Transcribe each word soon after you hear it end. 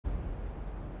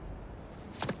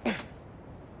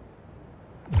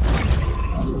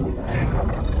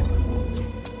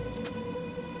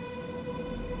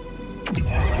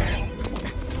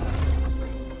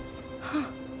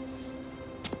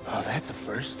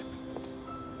first.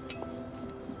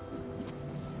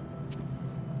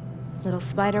 Little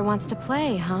spider wants to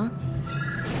play, huh?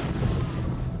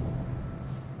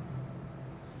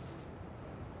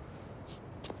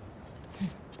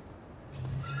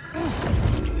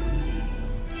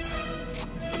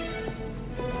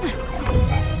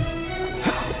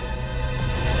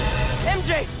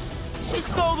 MJ! She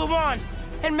stole the wand!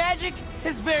 And magic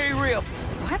is very real.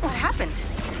 What happened?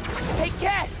 Hey,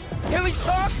 Cat! Can we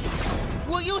talk?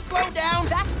 Will you slow down?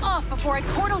 Back off before I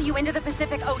portal you into the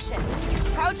Pacific Ocean.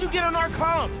 How'd you get on our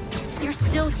comms? You're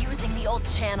still using the old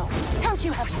channel. Don't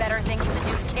you have better things to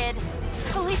do, kid?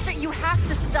 Felicia, you have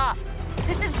to stop.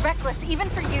 This is reckless, even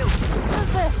for you. Who's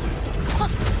this?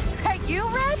 That you,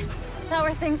 Red? How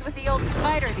are things with the old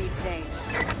spider these days?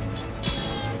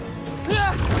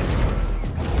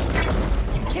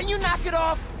 Can you knock it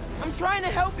off? I'm trying to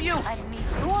help you. I need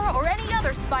your or any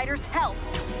other spider's help.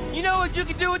 You know what you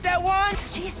can do with that wand?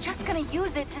 She's just gonna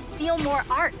use it to steal more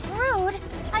art. Rude.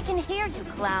 I can hear you,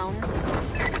 clowns.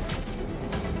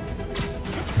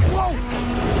 Whoa!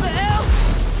 What the hell?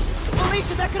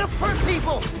 Felicia, that could have hurt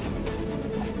people!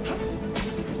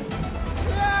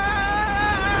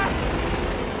 Ah!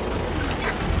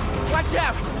 Watch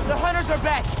out! The hunters are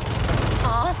back!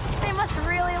 Aw, they must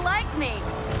really like me.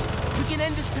 We can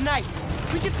end this tonight.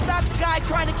 We can stop the guy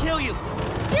trying to kill you.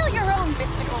 Steal your own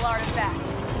mystical artifact.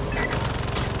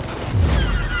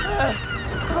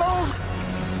 Cold!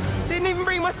 Didn't even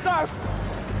bring my scarf!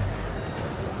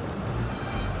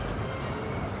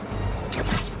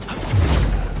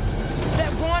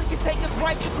 That wand can take us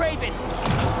right to Craven!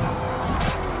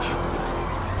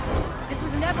 This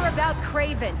was never about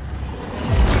Craven.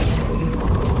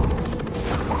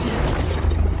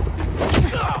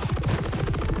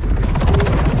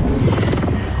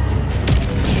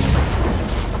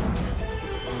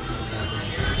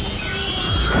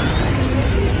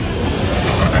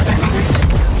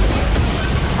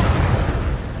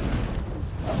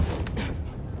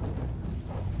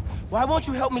 Why won't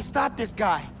you help me stop this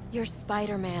guy? You're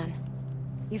Spider-Man.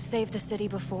 You've saved the city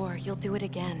before. You'll do it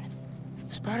again.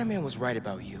 Spider-Man was right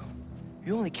about you.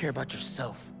 You only care about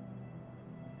yourself.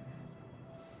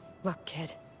 Look,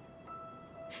 kid.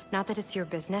 Not that it's your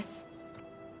business.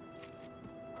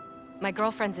 My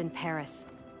girlfriend's in Paris.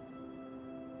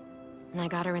 And I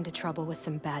got her into trouble with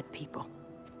some bad people.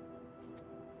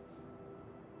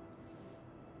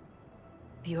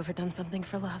 Have you ever done something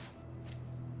for love?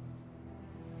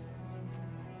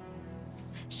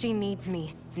 She needs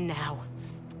me now.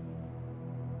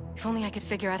 If only I could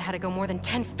figure out how to go more than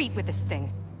 10 feet with this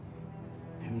thing.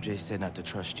 MJ said not to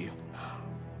trust you.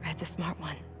 Red's a smart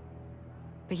one.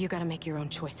 But you gotta make your own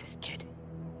choices, kid.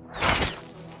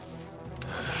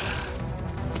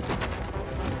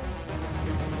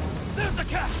 There's the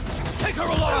cat! Take her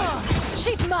alive!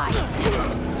 She's mine!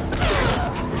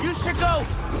 You should go!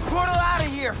 Portal out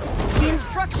of here! The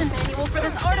instruction manual for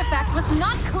this artifact was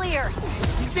not clear.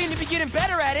 You seem to be getting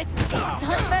better at it.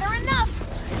 Not better enough.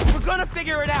 We're gonna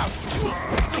figure it out.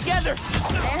 Together!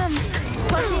 Damn.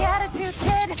 Lucky attitude,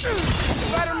 kid.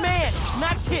 Spider-Man,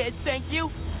 not kid, thank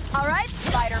you. All right,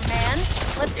 Spider-Man.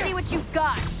 Let's see what you've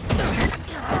got.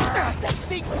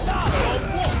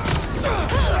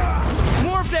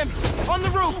 More of them! On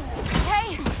the roof!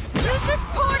 Hey, use this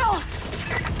portal!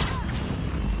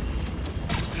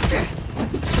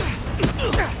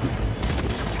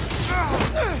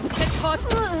 Get caught!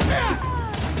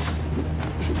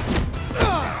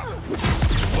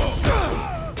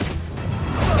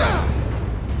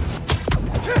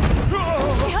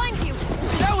 Behind you!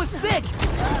 That was sick!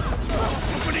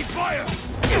 Opening fire!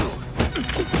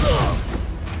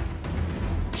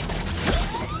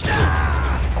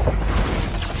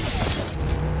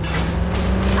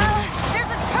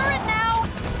 There's a turret now!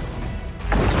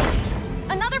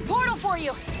 Another portal for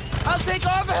you! I'll take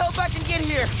all the help I can get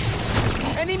here!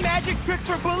 Any magic trick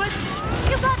for bullets?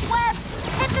 You got webs!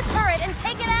 Hit the turret and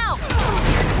take it out!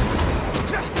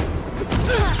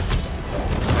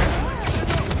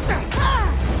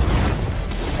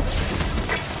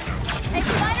 Hey,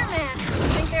 Spider-Man!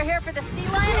 Think they're here for the sea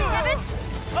lion exhibit?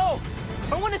 Oh,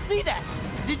 I want to see that!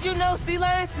 Did you know sea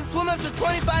lions can swim up to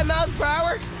 25 miles per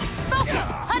hour? Focus!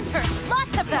 Hunter!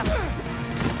 Lots of them!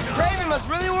 Craven must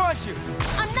really want you!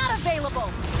 I'm not available!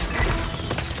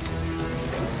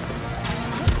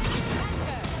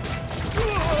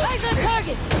 Eyes on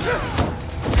target!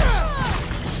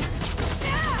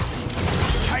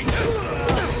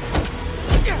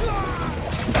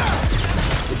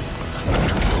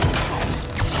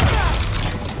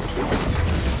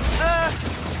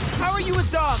 How are you a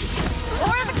dog?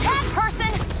 Or the cat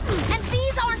person! And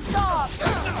these aren't dogs!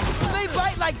 They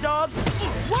bite like dogs!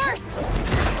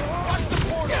 Watch the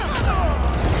portal!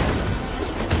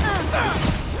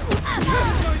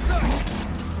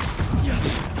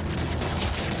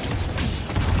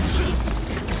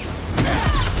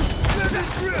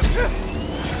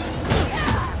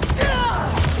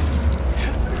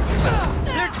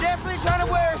 They're definitely trying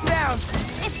to wear us down.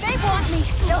 If they want me,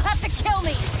 they'll have to kill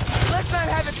me. Let's not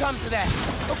have it come to that,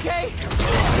 okay?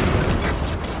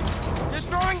 They're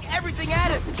throwing everything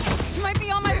at us. Might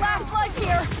be on my last life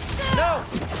here. No,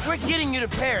 we're getting you to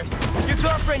Paris. Your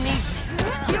girlfriend needs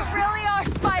you. You really are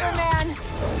Spider-Man.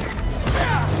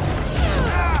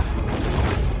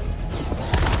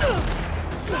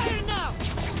 Here now!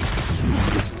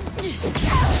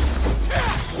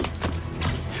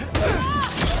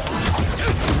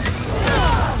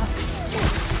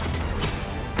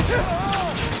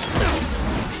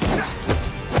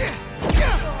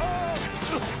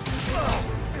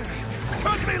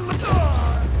 Touch me,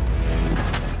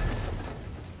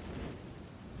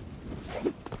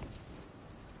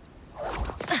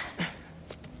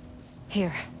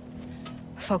 Here.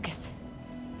 Focus.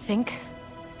 Think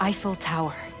Eiffel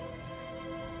Tower.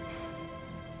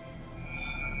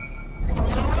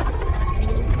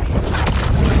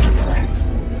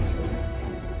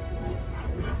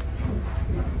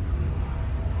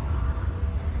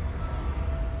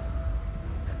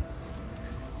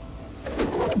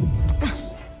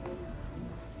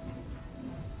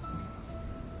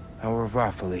 Au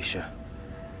revoir, Felicia.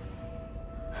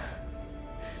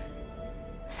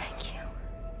 Thank you.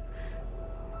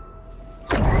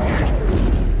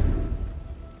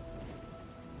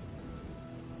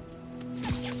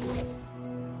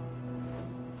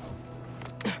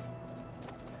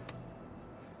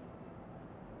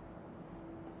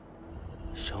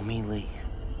 Show me Lee.